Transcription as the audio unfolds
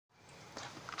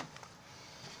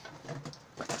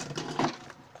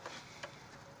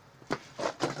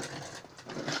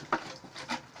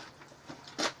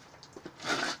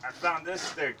I found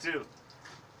this there too.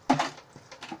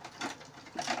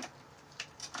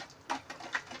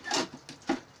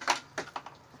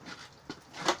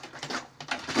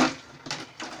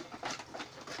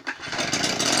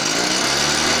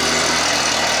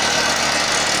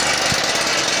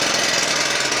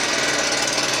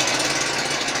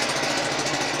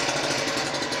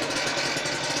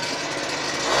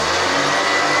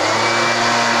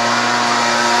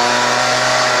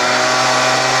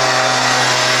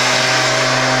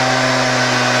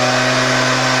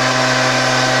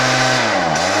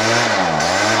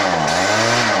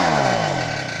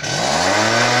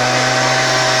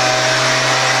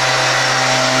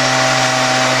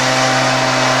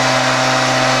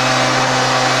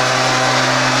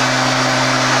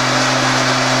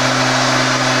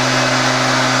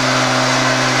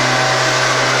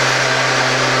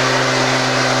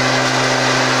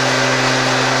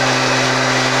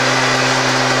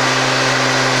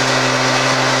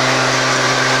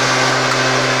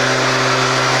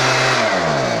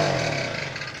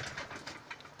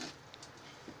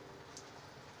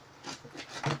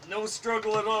 No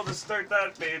struggle at all to start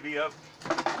that baby up.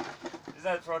 Is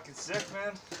that fucking sick,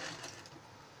 man?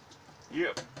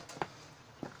 Yep.